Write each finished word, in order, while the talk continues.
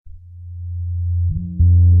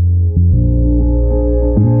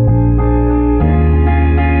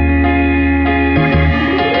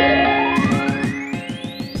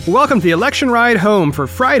Welcome to the Election Ride Home for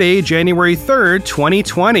Friday, January 3rd,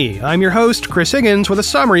 2020. I'm your host, Chris Higgins, with a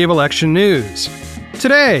summary of election news.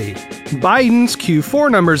 Today, Biden's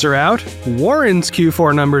Q4 numbers are out, Warren's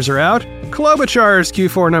Q4 numbers are out, Klobuchar's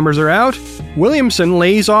Q4 numbers are out, Williamson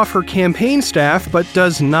lays off her campaign staff but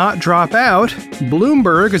does not drop out,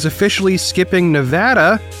 Bloomberg is officially skipping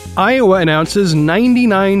Nevada, Iowa announces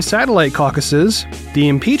 99 satellite caucuses, the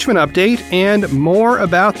impeachment update, and more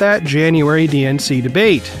about that January DNC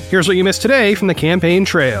debate. Here's what you missed today from the campaign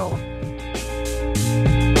trail.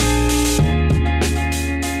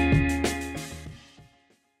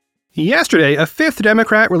 Yesterday, a fifth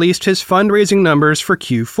Democrat released his fundraising numbers for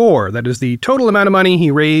Q4. That is the total amount of money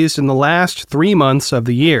he raised in the last 3 months of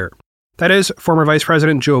the year. That is former Vice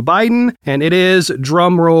President Joe Biden, and it is,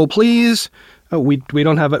 drum roll please. Oh, we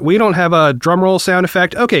don't have a drum roll sound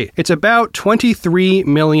effect. Okay, it's about $23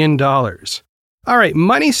 million. All right,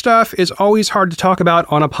 money stuff is always hard to talk about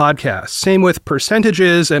on a podcast. Same with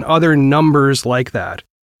percentages and other numbers like that.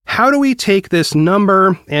 How do we take this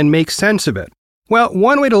number and make sense of it? Well,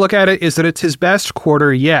 one way to look at it is that it's his best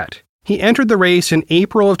quarter yet. He entered the race in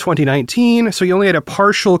April of 2019, so he only had a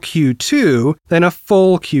partial Q2, then a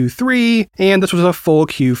full Q3, and this was a full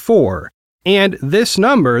Q4. And this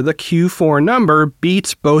number, the Q4 number,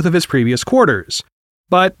 beats both of his previous quarters.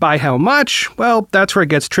 But by how much? Well, that's where it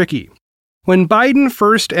gets tricky. When Biden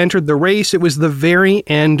first entered the race, it was the very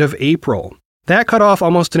end of April. That cut off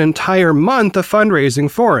almost an entire month of fundraising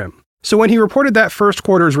for him. So when he reported that first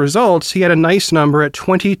quarter's results, he had a nice number at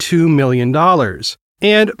 $22 million.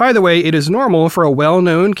 And by the way, it is normal for a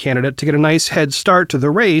well-known candidate to get a nice head start to the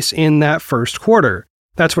race in that first quarter.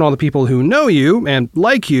 That's when all the people who know you and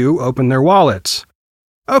like you open their wallets.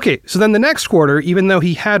 Okay, so then the next quarter, even though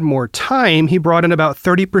he had more time, he brought in about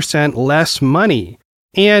 30% less money.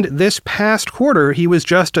 And this past quarter, he was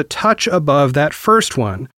just a touch above that first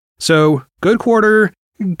one. So, good quarter,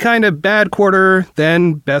 kind of bad quarter,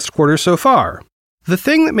 then best quarter so far. The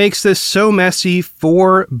thing that makes this so messy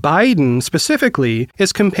for Biden specifically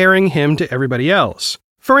is comparing him to everybody else.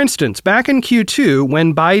 For instance, back in Q2,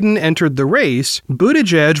 when Biden entered the race,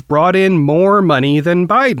 Buttigieg brought in more money than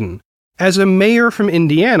Biden. As a mayor from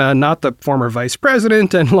Indiana, not the former vice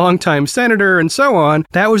president and longtime senator and so on,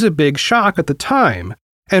 that was a big shock at the time.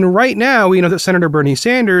 And right now, we know that Senator Bernie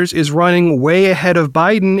Sanders is running way ahead of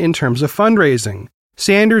Biden in terms of fundraising.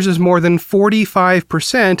 Sanders is more than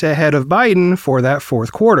 45% ahead of Biden for that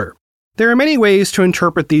fourth quarter. There are many ways to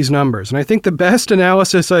interpret these numbers, and I think the best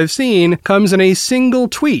analysis I've seen comes in a single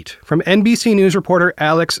tweet from NBC News reporter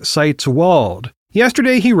Alex Seitz-Wald.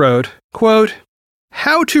 Yesterday he wrote, quote,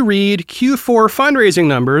 "How to read Q4 fundraising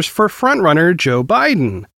numbers for frontrunner Joe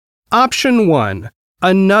Biden. Option 1,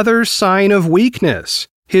 another sign of weakness.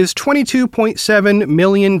 His $22.7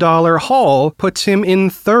 million haul puts him in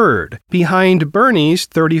third, behind Bernie's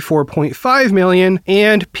 $34.5 million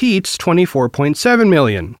and Pete's $24.7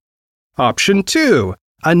 million. Option 2,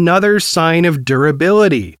 another sign of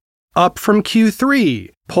durability. Up from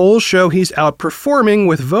Q3, polls show he's outperforming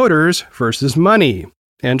with voters versus money."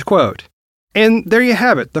 End quote. And there you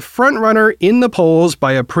have it. The frontrunner in the polls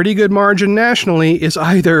by a pretty good margin nationally is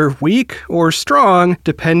either weak or strong,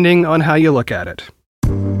 depending on how you look at it.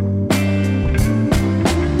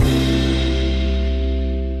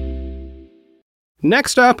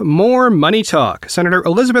 Next up, more money talk. Senator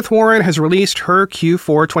Elizabeth Warren has released her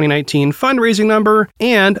Q4 2019 fundraising number,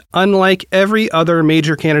 and unlike every other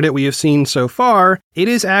major candidate we have seen so far, it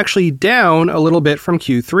is actually down a little bit from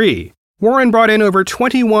Q3. Warren brought in over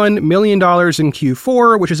 $21 million in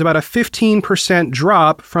Q4, which is about a 15%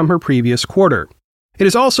 drop from her previous quarter. It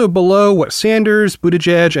is also below what Sanders,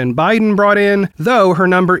 Buttigieg, and Biden brought in, though her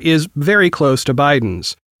number is very close to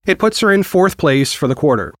Biden's. It puts her in fourth place for the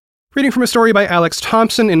quarter. Reading from a story by Alex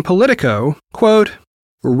Thompson in Politico, quote,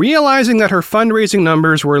 "Realizing that her fundraising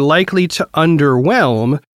numbers were likely to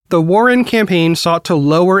underwhelm, the Warren campaign sought to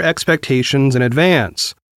lower expectations in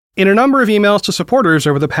advance. In a number of emails to supporters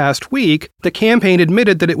over the past week, the campaign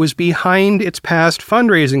admitted that it was behind its past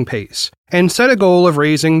fundraising pace and set a goal of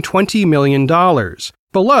raising $20 million,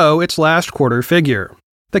 below its last quarter figure.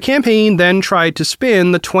 The campaign then tried to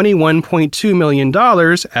spin the $21.2 million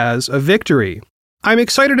as a victory. I'm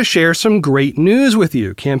excited to share some great news with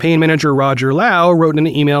you," campaign manager Roger Lau wrote in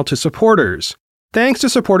an email to supporters. "Thanks to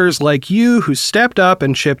supporters like you who stepped up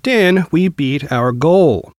and chipped in, we beat our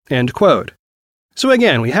goal." End quote. So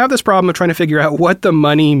again, we have this problem of trying to figure out what the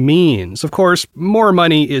money means. Of course, more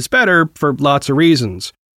money is better for lots of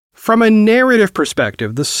reasons. From a narrative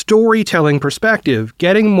perspective, the storytelling perspective,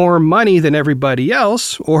 getting more money than everybody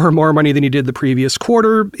else, or more money than you did the previous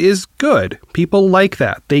quarter, is good. People like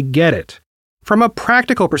that. They get it. From a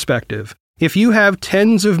practical perspective, if you have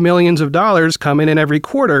tens of millions of dollars coming in every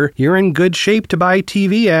quarter, you're in good shape to buy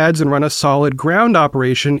TV ads and run a solid ground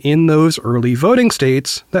operation in those early voting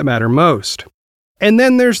states that matter most. And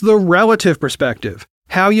then there's the relative perspective,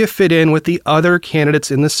 how you fit in with the other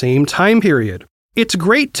candidates in the same time period. It's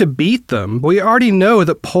great to beat them, but we already know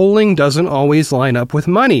that polling doesn't always line up with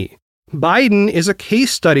money. Biden is a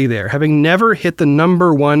case study there, having never hit the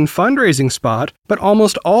number one fundraising spot, but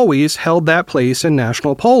almost always held that place in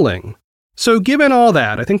national polling. So given all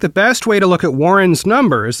that, I think the best way to look at Warren's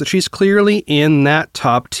number is that she's clearly in that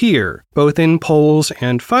top tier, both in polls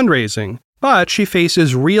and fundraising, but she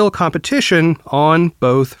faces real competition on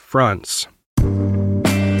both fronts.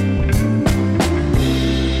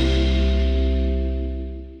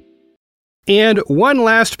 And one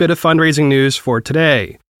last bit of fundraising news for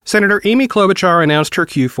today. Senator Amy Klobuchar announced her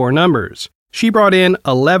Q4 numbers. She brought in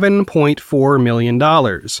 $11.4 million.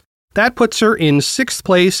 That puts her in 6th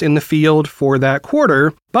place in the field for that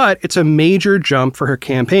quarter, but it's a major jump for her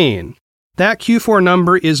campaign. That Q4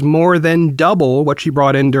 number is more than double what she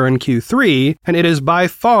brought in during Q3, and it is by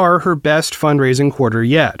far her best fundraising quarter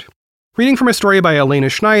yet. Reading from a story by Elena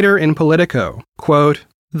Schneider in Politico, quote,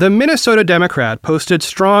 "The Minnesota Democrat posted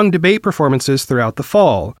strong debate performances throughout the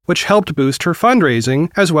fall, which helped boost her fundraising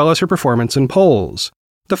as well as her performance in polls.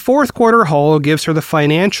 The fourth quarter haul gives her the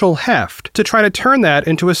financial heft to try to turn that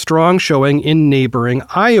into a strong showing in neighboring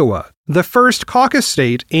Iowa, the first caucus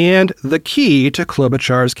state and the key to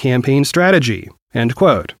Klobuchar's campaign strategy." End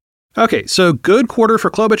quote. Okay, so good quarter for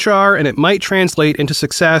Klobuchar, and it might translate into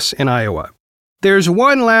success in Iowa. There's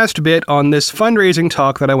one last bit on this fundraising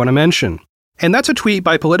talk that I want to mention, and that's a tweet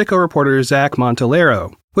by Politico reporter Zach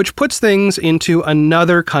Montellaro, which puts things into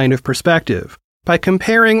another kind of perspective by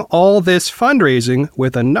comparing all this fundraising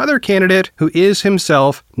with another candidate who is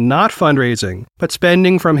himself not fundraising, but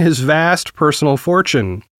spending from his vast personal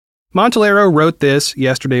fortune. Montellaro wrote this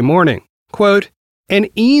yesterday morning, quote, "An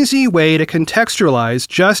easy way to contextualize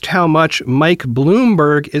just how much Mike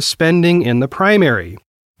Bloomberg is spending in the primary.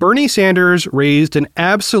 Bernie Sanders raised an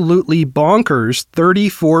absolutely bonkers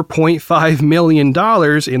 $34.5 million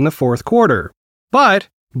in the fourth quarter. But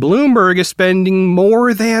Bloomberg is spending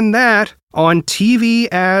more than that on TV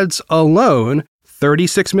ads alone,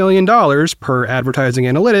 $36 million per advertising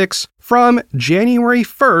analytics, from January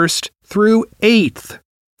 1st through 8th.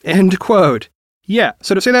 End quote. Yeah,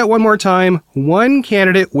 so to say that one more time, one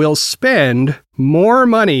candidate will spend more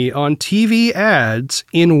money on TV ads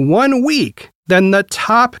in 1 week than the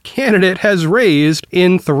top candidate has raised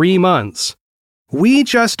in 3 months. We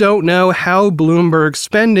just don't know how Bloomberg's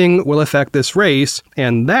spending will affect this race,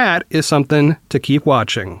 and that is something to keep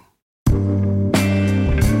watching.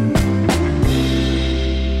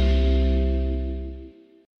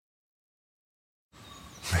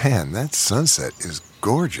 Man, that sunset is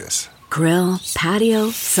gorgeous. Grill, patio,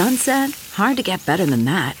 sunset. Hard to get better than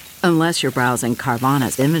that. Unless you're browsing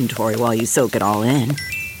Carvana's inventory while you soak it all in.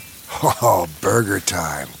 Oh, burger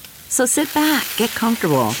time. So sit back, get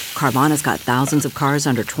comfortable. Carvana's got thousands of cars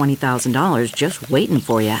under $20,000 just waiting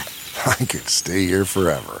for you. I could stay here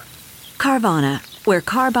forever. Carvana, where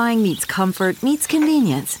car buying meets comfort meets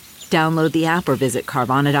convenience. Download the app or visit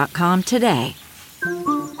Carvana.com today.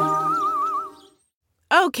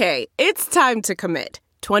 Okay, it's time to commit.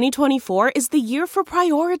 2024 is the year for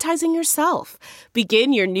prioritizing yourself.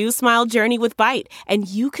 Begin your new smile journey with Byte, and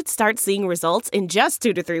you could start seeing results in just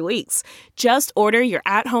 2 to 3 weeks. Just order your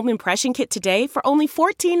at-home impression kit today for only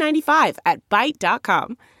 $14.95 at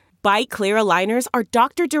Byte.com. Byte Clear aligners are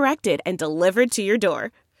doctor-directed and delivered to your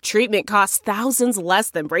door. Treatment costs thousands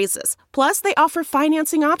less than braces. Plus, they offer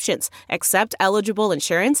financing options, accept eligible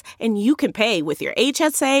insurance, and you can pay with your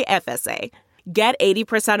HSA FSA. Get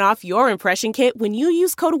 80% off your impression kit when you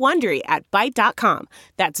use code WONDERY at Byte.com.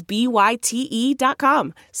 That's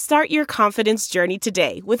BYTE.com. Start your confidence journey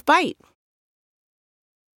today with Byte.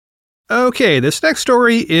 Okay, this next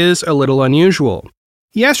story is a little unusual.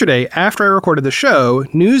 Yesterday, after I recorded the show,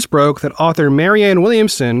 news broke that author Marianne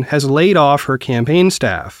Williamson has laid off her campaign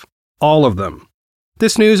staff. All of them.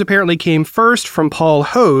 This news apparently came first from Paul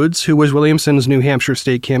Hodes, who was Williamson's New Hampshire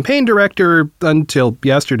state campaign director until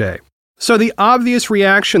yesterday. So the obvious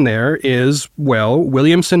reaction there is, well,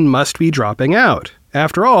 Williamson must be dropping out.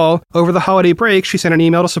 After all, over the holiday break, she sent an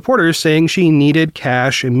email to supporters saying she needed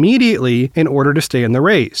cash immediately in order to stay in the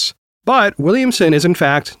race. But Williamson is in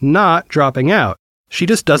fact not dropping out. She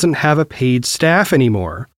just doesn't have a paid staff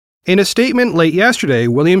anymore. In a statement late yesterday,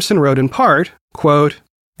 Williamson wrote in part, quote,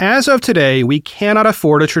 "As of today, we cannot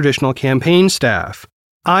afford a traditional campaign staff.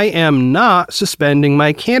 I am not suspending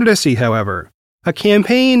my candidacy, however. A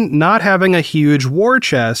campaign not having a huge war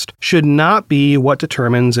chest should not be what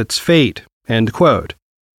determines its fate." End quote.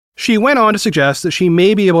 She went on to suggest that she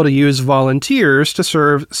may be able to use volunteers to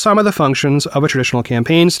serve some of the functions of a traditional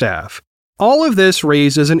campaign staff. All of this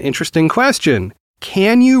raises an interesting question.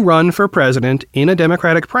 Can you run for president in a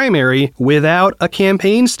Democratic primary without a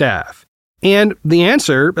campaign staff? And the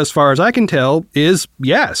answer, as far as I can tell, is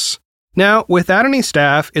yes. Now, without any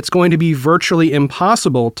staff, it's going to be virtually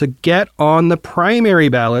impossible to get on the primary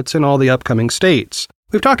ballots in all the upcoming states.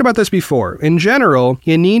 We've talked about this before. In general,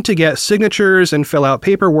 you need to get signatures and fill out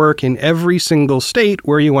paperwork in every single state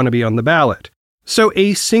where you want to be on the ballot. So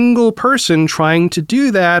a single person trying to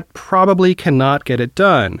do that probably cannot get it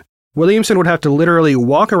done. Williamson would have to literally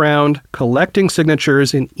walk around collecting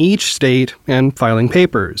signatures in each state and filing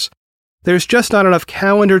papers. There's just not enough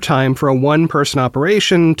calendar time for a one-person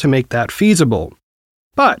operation to make that feasible.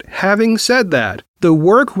 But having said that, the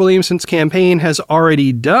work Williamson's campaign has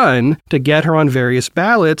already done to get her on various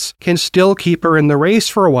ballots can still keep her in the race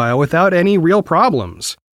for a while without any real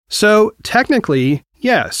problems. So technically,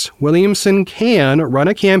 yes, Williamson can run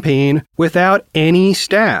a campaign without any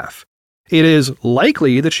staff. It is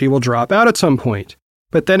likely that she will drop out at some point.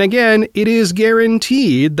 But then again, it is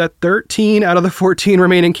guaranteed that 13 out of the 14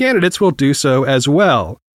 remaining candidates will do so as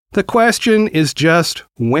well. The question is just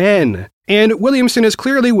when. And Williamson is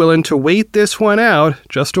clearly willing to wait this one out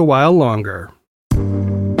just a while longer.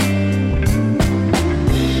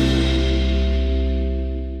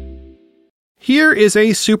 Here is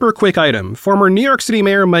a super quick item. Former New York City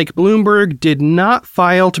Mayor Mike Bloomberg did not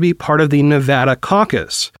file to be part of the Nevada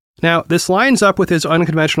caucus. Now, this lines up with his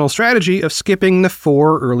unconventional strategy of skipping the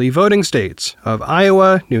 4 early voting states of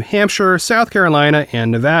Iowa, New Hampshire, South Carolina,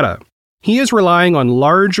 and Nevada. He is relying on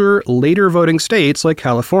larger, later voting states like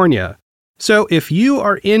California. So if you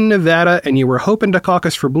are in Nevada and you were hoping to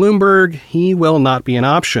caucus for Bloomberg, he will not be an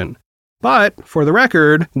option. But, for the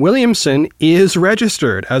record, Williamson is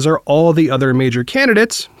registered, as are all the other major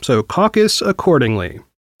candidates, so caucus accordingly.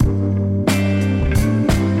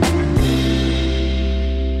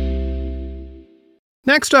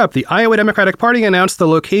 Next up, the Iowa Democratic Party announced the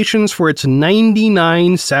locations for its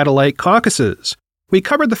 99 satellite caucuses. We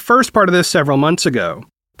covered the first part of this several months ago.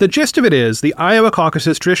 The gist of it is the Iowa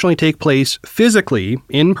caucuses traditionally take place physically,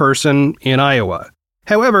 in person, in Iowa.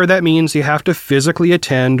 However, that means you have to physically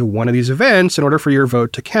attend one of these events in order for your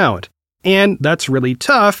vote to count. And that's really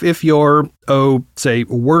tough if you're, say,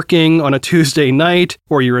 working on a Tuesday night,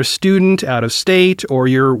 or you're a student out of state, or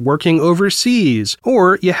you're working overseas,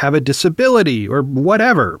 or you have a disability, or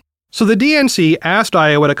whatever. So the DNC asked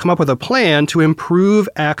Iowa to come up with a plan to improve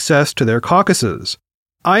access to their caucuses.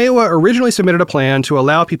 Iowa originally submitted a plan to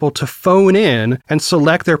allow people to phone in and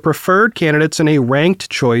select their preferred candidates in a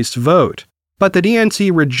ranked choice vote. But the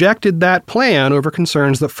DNC rejected that plan over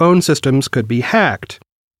concerns that phone systems could be hacked.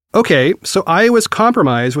 Okay, so Iowa's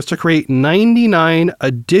compromise was to create 99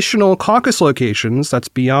 additional caucus locations, that's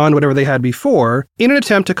beyond whatever they had before, in an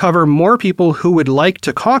attempt to cover more people who would like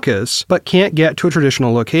to caucus but can't get to a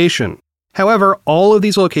traditional location. However, all of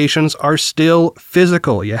these locations are still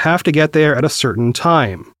physical. You have to get there at a certain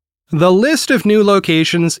time. The list of new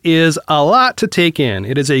locations is a lot to take in.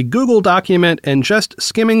 It is a Google document, and just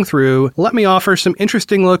skimming through, let me offer some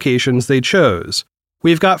interesting locations they chose.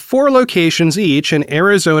 We've got 4 locations each in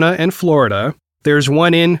Arizona and Florida. There's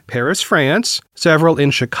one in Paris, France, several in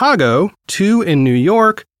Chicago, 2 in New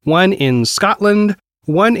York, 1 in Scotland,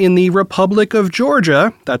 1 in the Republic of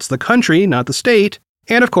Georgia, that's the country, not the state,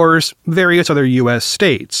 and of course, various other U.S.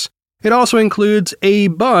 states. It also includes a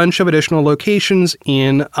bunch of additional locations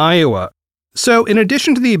in Iowa. So in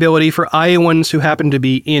addition to the ability for Iowans who happen to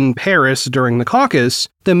be in Paris during the caucus,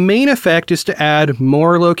 the main effect is to add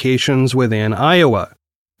more locations within Iowa.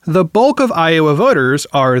 The bulk of Iowa voters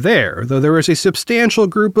are there, though there is a substantial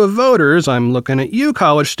group of voters, I'm looking at you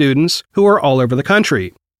college students, who are all over the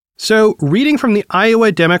country. So reading from the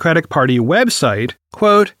Iowa Democratic Party website,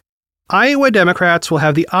 quote, Iowa Democrats will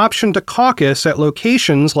have the option to caucus at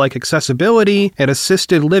locations like accessibility and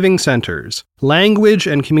assisted living centers, language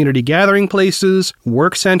and community gathering places,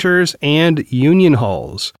 work centers, and union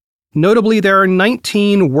halls. Notably, there are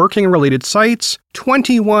 19 working-related sites,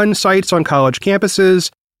 21 sites on college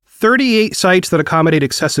campuses, 38 sites that accommodate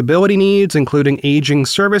accessibility needs, including aging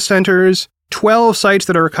service centers, 12 sites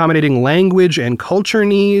that are accommodating language and culture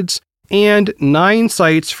needs, and 9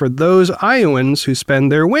 sites for those Iowans who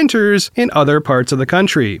spend their winters in other parts of the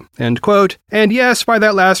country. End quote. And yes, by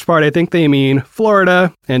that last part, I think they mean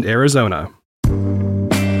Florida and Arizona.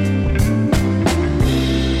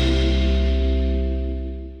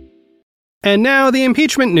 And now the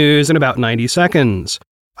impeachment news in about 90 seconds.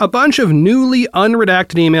 A bunch of newly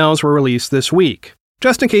unredacted emails were released this week.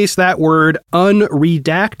 Just in case that word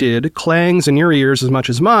unredacted clangs in your ears as much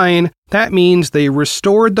as mine, that means they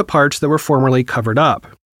restored the parts that were formerly covered up.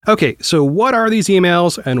 Okay, so what are these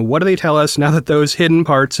emails and what do they tell us now that those hidden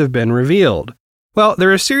parts have been revealed? Well, there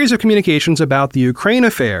are a series of communications about the Ukraine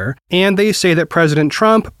affair, and they say that President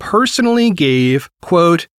Trump personally gave,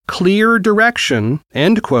 quote, clear direction,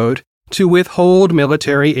 end quote, to withhold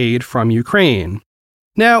military aid from Ukraine.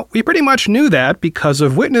 Now, we pretty much knew that because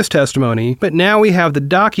of witness testimony, but now we have the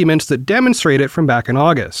documents that demonstrate it from back in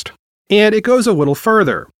August. And it goes a little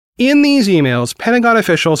further. In these emails, Pentagon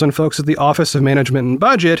officials and folks at the Office of Management and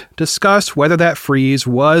Budget discuss whether that freeze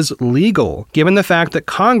was legal, given the fact that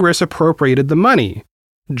Congress appropriated the money.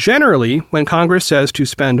 Generally, when Congress says to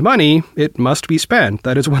spend money, it must be spent.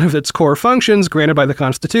 That is one of its core functions granted by the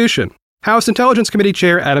Constitution. House Intelligence Committee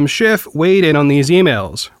Chair Adam Schiff weighed in on these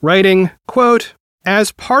emails, writing, quote,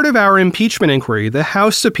 as part of our impeachment inquiry, the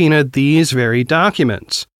House subpoenaed these very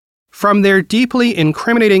documents. From their deeply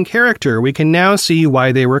incriminating character, we can now see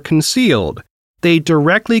why they were concealed. They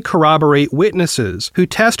directly corroborate witnesses who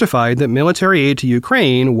testified that military aid to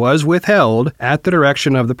Ukraine was withheld at the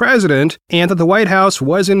direction of the president and that the White House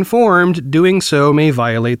was informed doing so may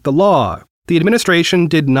violate the law. The administration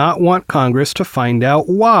did not want Congress to find out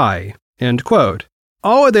why. End quote.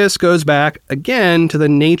 All of this goes back, again, to the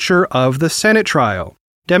nature of the Senate trial.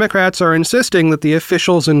 Democrats are insisting that the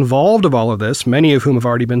officials involved of all of this, many of whom have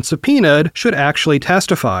already been subpoenaed, should actually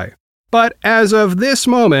testify. But as of this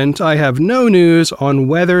moment, I have no news on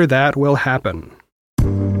whether that will happen.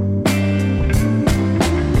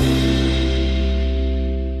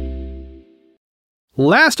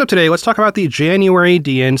 Last up today, let's talk about the January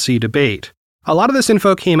DNC debate. A lot of this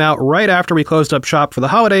info came out right after we closed up shop for the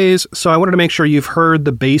holidays, so I wanted to make sure you've heard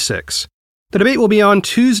the basics. The debate will be on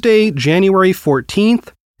Tuesday, January 14th,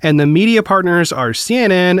 and the media partners are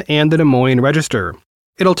CNN and the Des Moines Register.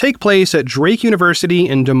 It'll take place at Drake University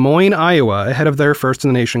in Des Moines, Iowa, ahead of their First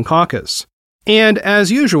in the Nation caucus. And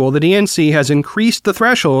as usual, the DNC has increased the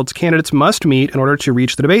thresholds candidates must meet in order to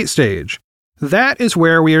reach the debate stage. That is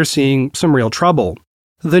where we are seeing some real trouble.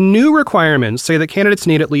 The new requirements say that candidates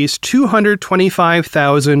need at least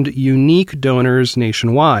 225,000 unique donors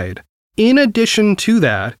nationwide. In addition to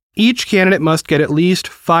that, each candidate must get at least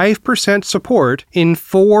 5% support in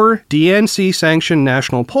 4 DNC-sanctioned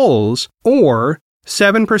national polls, or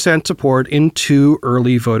 7% support in 2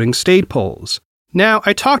 early voting state polls. Now,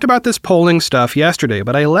 I talked about this polling stuff yesterday,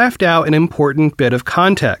 but I left out an important bit of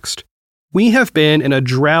context. We have been in a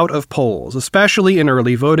drought of polls, especially in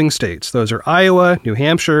early voting states. Those are Iowa, New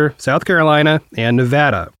Hampshire, South Carolina, and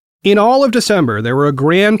Nevada. In all of December, there were a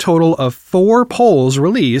grand total of 4 polls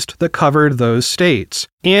released that covered those states,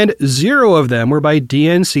 and 0 of them were by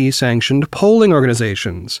DNC-sanctioned polling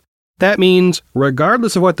organizations. That means,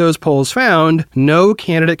 regardless of what those polls found, no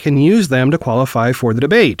candidate can use them to qualify for the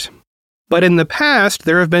debate. But in the past,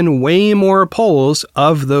 there have been way more polls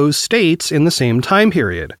of those states in the same time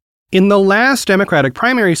period. In the last Democratic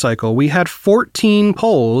primary cycle, we had 14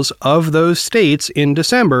 polls of those states in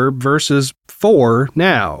December versus 4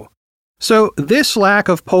 now. So this lack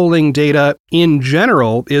of polling data in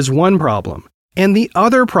general is one problem. And the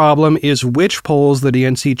other problem is which polls the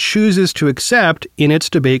DNC chooses to accept in its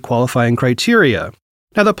debate qualifying criteria.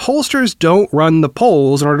 Now, the pollsters don't run the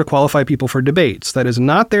polls in order to qualify people for debates. That is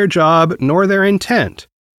not their job nor their intent.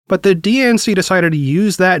 But the DNC decided to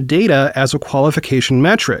use that data as a qualification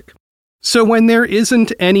metric. So when there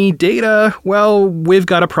isn't any data, well, we've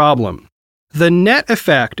got a problem. The net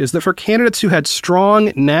effect is that for candidates who had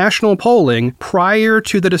strong national polling prior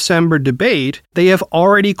to the December debate, they have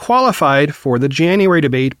already qualified for the January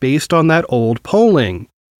debate based on that old polling.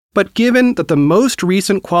 But given that the most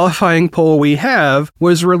recent qualifying poll we have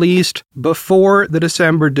was released before the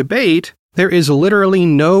December debate, there is literally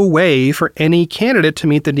no way for any candidate to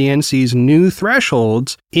meet the DNC's new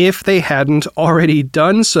thresholds if they hadn't already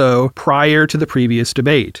done so prior to the previous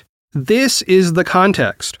debate. This is the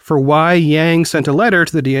context for why Yang sent a letter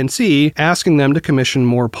to the DNC asking them to commission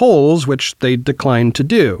more polls, which they declined to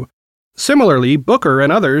do. Similarly, Booker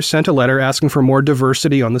and others sent a letter asking for more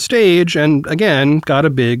diversity on the stage and, again, got a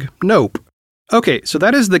big nope. Okay, so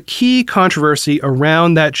that is the key controversy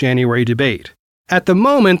around that January debate. At the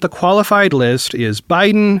moment, the qualified list is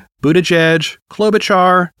Biden, Buttigieg,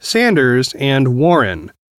 Klobuchar, Sanders, and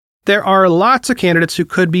Warren. There are lots of candidates who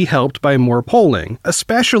could be helped by more polling,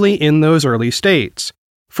 especially in those early states.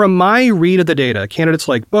 From my read of the data, candidates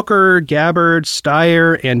like Booker, Gabbard,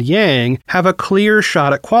 Steyer, and Yang have a clear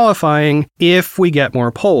shot at qualifying if we get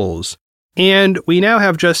more polls. And we now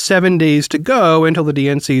have just 7 days to go until the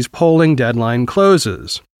DNC's polling deadline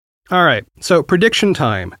closes. All right, so prediction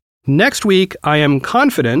time. Next week, I am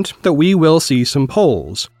confident that we will see some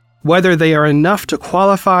polls. Whether they are enough to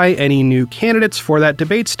qualify any new candidates for that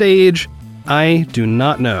debate stage, I do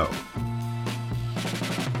not know.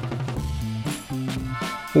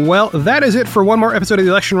 Well, that is it for one more episode of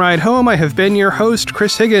the Election Ride Home. I have been your host,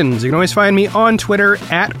 Chris Higgins. You can always find me on Twitter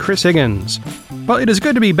at Chris Higgins. Well, it is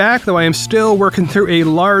good to be back, though I am still working through a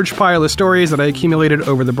large pile of stories that I accumulated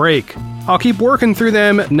over the break. I'll keep working through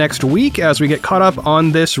them next week as we get caught up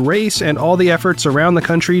on this race and all the efforts around the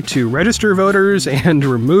country to register voters and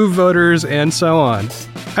remove voters and so on.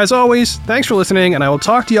 As always, thanks for listening, and I will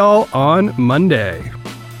talk to y'all on Monday.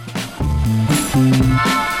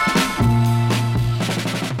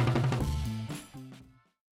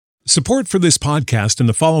 Support for this podcast and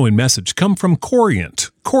the following message come from Corient.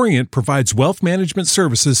 Corient provides wealth management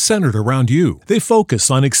services centered around you. They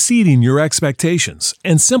focus on exceeding your expectations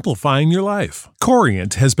and simplifying your life.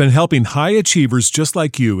 Corient has been helping high achievers just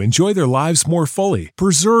like you enjoy their lives more fully,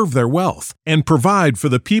 preserve their wealth, and provide for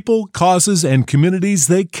the people, causes, and communities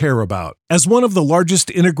they care about. As one of the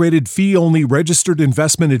largest integrated fee-only registered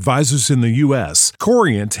investment advisors in the U.S.,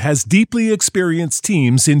 Corient has deeply experienced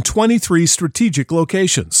teams in 23 strategic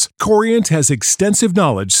locations. Corient has extensive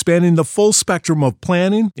knowledge spanning the full spectrum of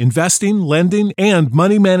planning, investing, lending, and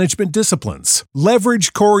money management disciplines.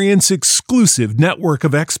 Leverage Corient's exclusive network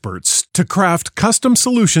of experts to craft custom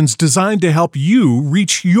solutions designed to help you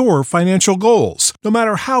reach your financial goals, no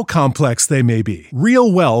matter how complex they may be.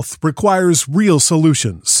 Real wealth requires real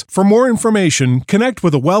solutions. For more information, connect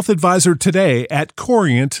with a wealth advisor today at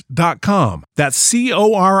Corient.com. That's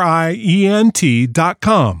Corient.com.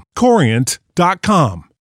 Corient.com.